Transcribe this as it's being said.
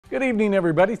Good evening,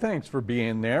 everybody. Thanks for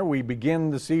being there. We begin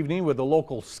this evening with a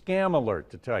local scam alert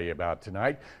to tell you about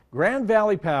tonight. Grand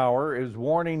Valley Power is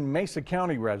warning Mesa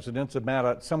County residents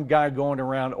about some guy going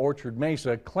around Orchard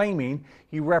Mesa claiming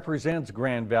he represents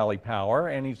Grand Valley Power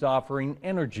and he's offering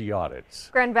energy audits.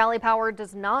 Grand Valley Power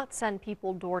does not send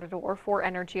people door to door for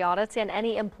energy audits, and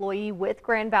any employee with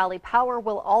Grand Valley Power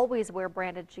will always wear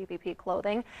branded GVP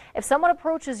clothing. If someone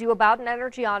approaches you about an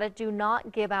energy audit, do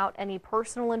not give out any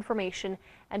personal information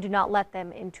and do not let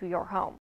them into your home.